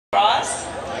Ross,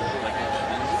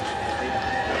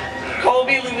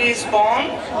 Colby Louise Baum,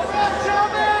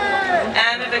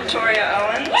 Anna Victoria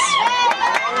Owens,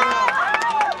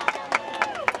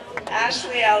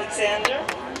 Ashley Alexander,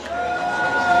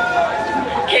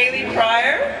 Kaylee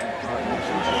Pryor,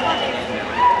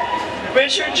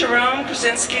 Richard Jerome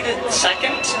Krasinski II,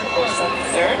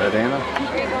 third,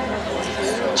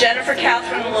 Jennifer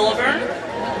Catherine Wilburn,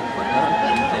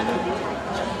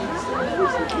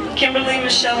 Kimberly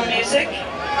Michelle Music,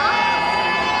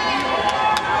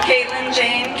 Caitlin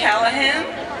Jane Callahan,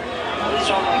 these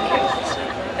are all my kids,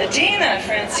 Adina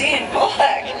Francine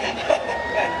Polak,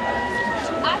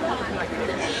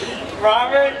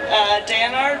 Robert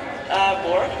Danard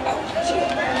Borg,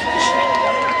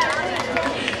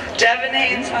 Devin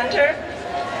Haynes Hunter,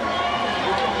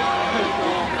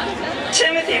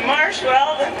 Timothy Marsh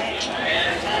Weldon,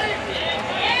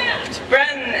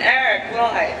 Brenton Eric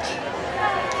Wilhite,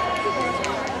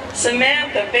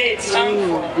 Samantha Bates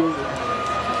Tumford,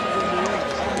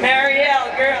 Marielle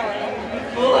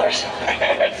Gerlin Buller,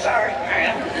 sorry,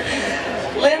 Marielle,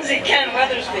 Lindsay Ken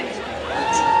Weathersby,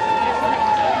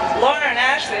 Lauren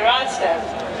Ashley Rodstead,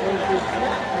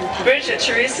 Bridget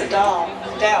Teresa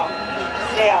Dale,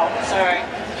 sorry,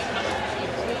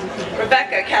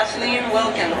 Rebecca Kathleen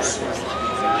Wilkins,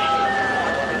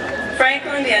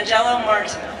 Franklin D'Angelo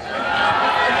Martin.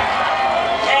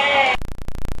 Hey.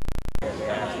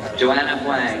 Joanna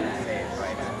Huang,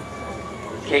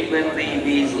 Caitlin Lee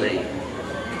Beasley,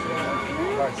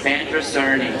 Sandra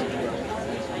Cerny,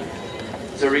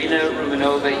 Serena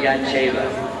Rumanova Yancheva,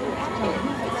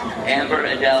 Amber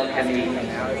Adele Kamik,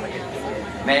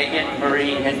 Megan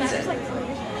Marie Hinson,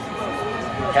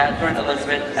 Catherine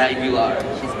Elizabeth Aguilar,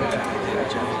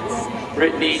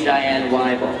 Brittany Diane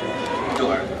Weibel,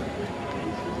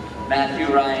 Matthew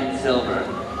Ryan Silver,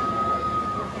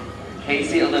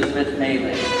 Casey Elizabeth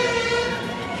Maley,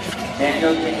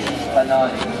 Daniel King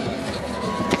Panotti,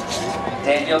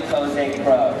 Daniel Jose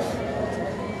Crow,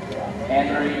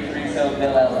 Anne-Marie Triso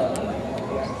Villela,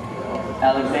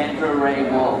 Alexandra Ray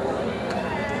Wolf,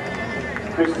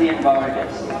 Christian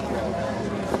Vargas,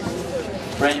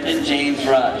 Brendan James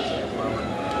Rush,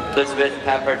 Elizabeth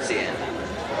Paperzian,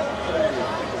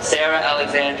 Sarah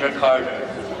Alexandra Carter,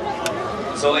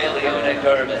 Zoya Leona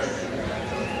Gervis,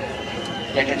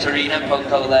 Yekaterina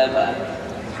Pokoleva,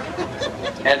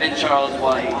 Evan Charles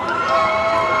White,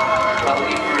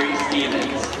 Colleen Marie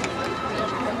Stevens,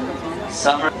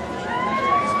 Summer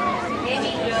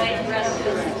Amy Joy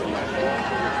Russell,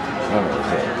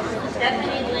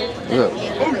 Stephanie Lynn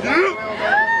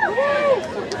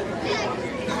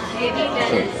Amy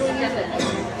Dennis Stephens,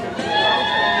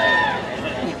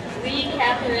 Lee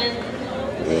Catherine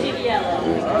Chiviello,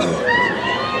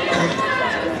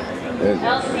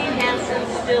 Elsie Hanson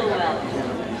Stillwell,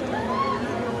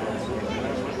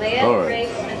 Leah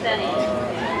Grace Matheny,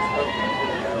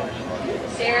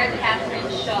 Sarah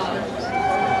Catherine Shaw,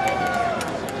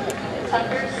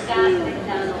 Tucker Scott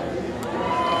McDonald,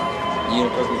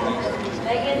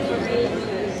 Megan Marie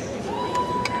Lewis,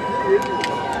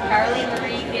 Carly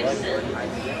Marie Gibson,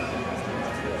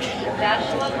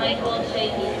 Joshua Michael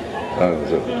Shaky,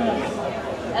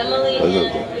 Emily Ann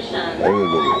Bouchon.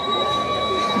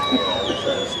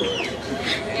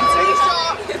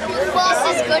 Boss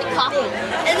is good coffee.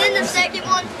 And then the second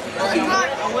one was run.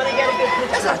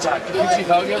 Did you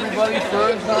hug everybody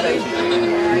first, honey?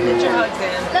 Get your hugs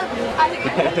in. No,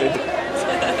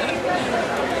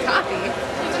 Coffee.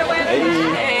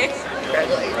 Hey.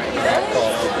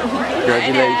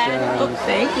 Congratulations. Oh,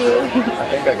 thank you. I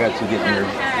think I got you getting your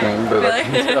thing, but I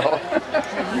can tell.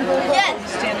 yes.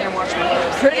 Stand there and watch my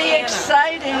post. Pretty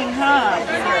exciting, huh? I'll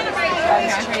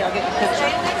get the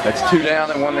picture. That's 2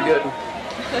 down and 1 to go.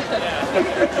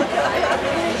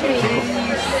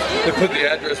 They put the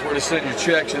address where to send your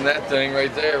checks in that thing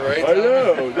right there, right? I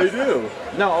know, they do.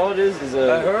 No, all it is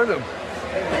I heard them.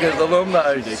 Because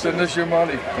alumni, send us your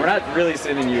money. we're not really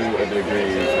sending you a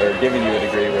degree or giving you a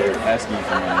degree, we're asking you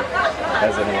for money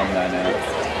as an alumni now.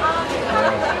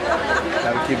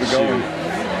 How to keep it going.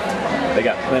 They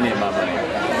got plenty of my money.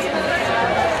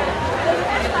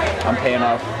 I'm paying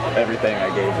off everything I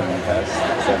gave them in the past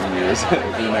 7 years for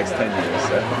the next 10 years.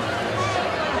 So.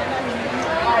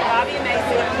 Bobby and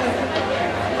Mason.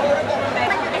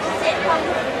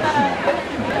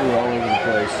 We're all over the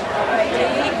place.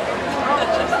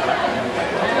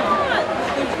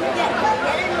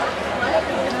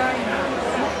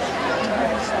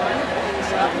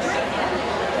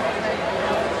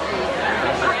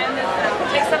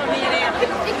 Take some of me and Ann.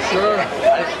 Sure.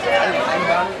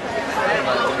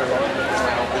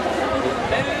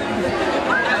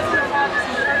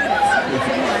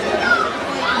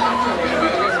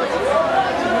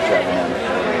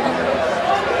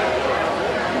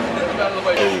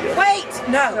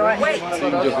 No, wait. So you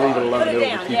can just leave it alone. Put it It'll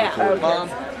down, keep yeah. it cool. Mom,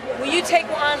 Will you take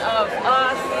one of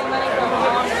us?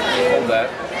 Hold that.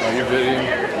 Oh, you're videoing.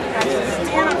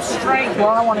 Stand up straight. Well,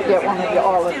 I want to get one of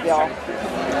all of y'all.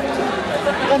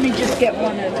 Let me just get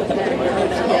one of them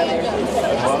together.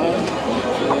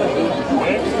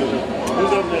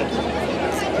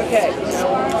 Okay. It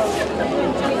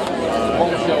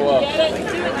won't show up. Get it.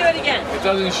 Do it again. It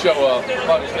doesn't show up.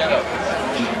 Hold stand up.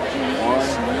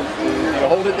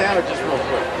 hold it down or just real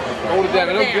quick? Hold it down.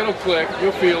 It'll click.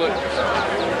 You'll feel it.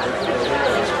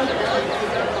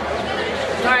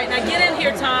 All right, now get in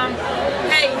here, Tom.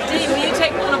 Hey, Dee, will you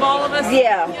take one of all of us?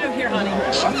 Yeah. Get over here, honey. I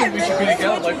think we should be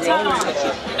together like we always are.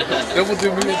 Then we'll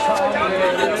do me and Tom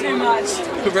and Not too much.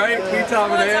 right? Me,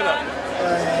 Tom, and Anna.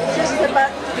 Just the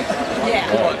button. Yeah.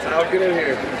 Come on, Tom, get in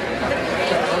here.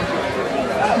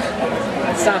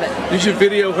 Stop it. You should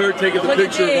video her taking the Look at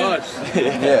picture Dee. of us.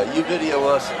 Yeah, you video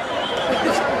us. Did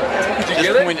you Just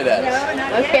get it? point it at us.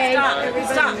 Okay. Stop.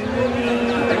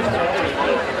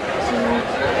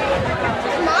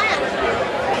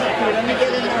 Let me get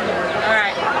another. All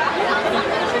right.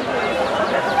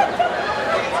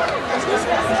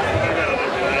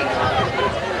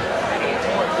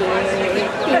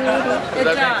 Good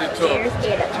That job. means it took.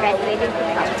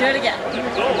 Do it again.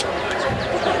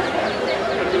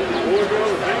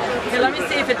 Here, let me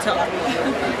see if it took.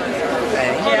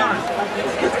 Hold on.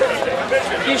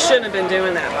 You shouldn't have been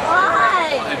doing that.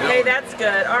 Why? Okay, that's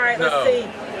good. All right, let's No. see.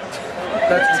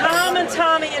 Tom and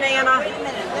Tommy and Anna.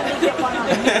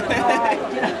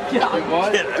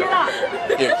 What? Get up.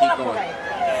 Here, keep going.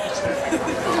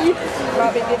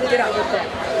 Robbie, get out with that.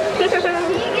 You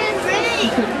get ready.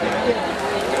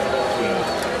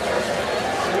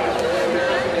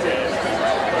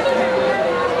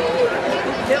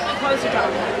 Get one closer,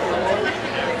 Tom.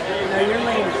 No, you're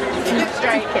leaning. Keep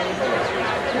straight.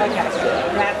 Okay, that's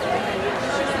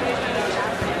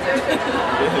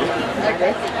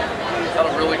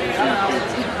That'll really confuse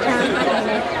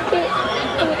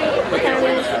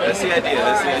That's the idea.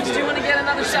 That's the Do you idea. want to get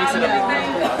another shot of everything?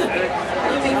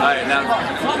 All right, now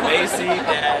AC,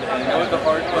 Dad, and you. Know what the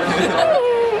hard part is?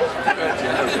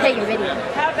 Take a video.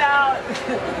 How about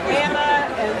Anna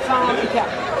and Tom and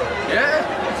Kelly? Yeah.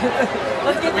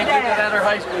 Let's get We the did that dad. at our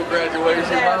high school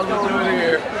graduation. Might as well do it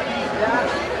here.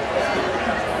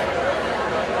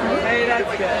 Hey,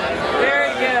 that's good.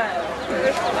 Very good.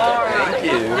 All right. Thank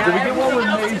you. Now, Did we get one with everything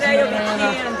else Macy today will and be Anna?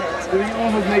 candid. Did we get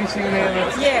one with Macy and Anna?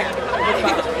 Yeah.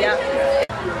 Yeah.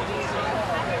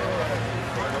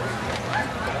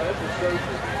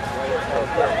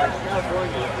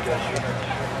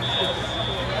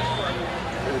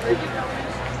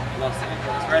 Los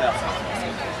Angeles, right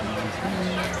outside.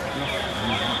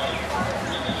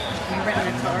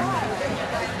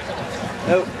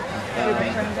 Nope.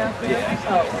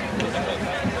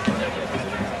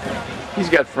 He's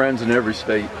got friends in every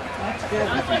state.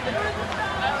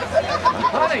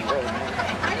 Honey!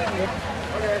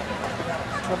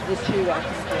 Of the two, I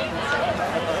can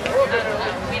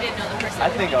I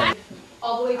think I'm...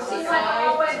 All the way to the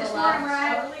side, to the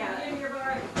left.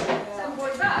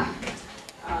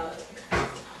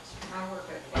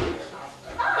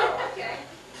 Okay.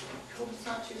 Hope it's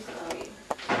not too snowy.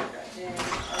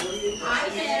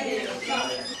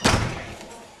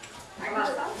 I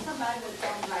saw somebody that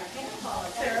sounds like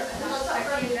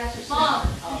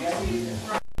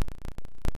Mom.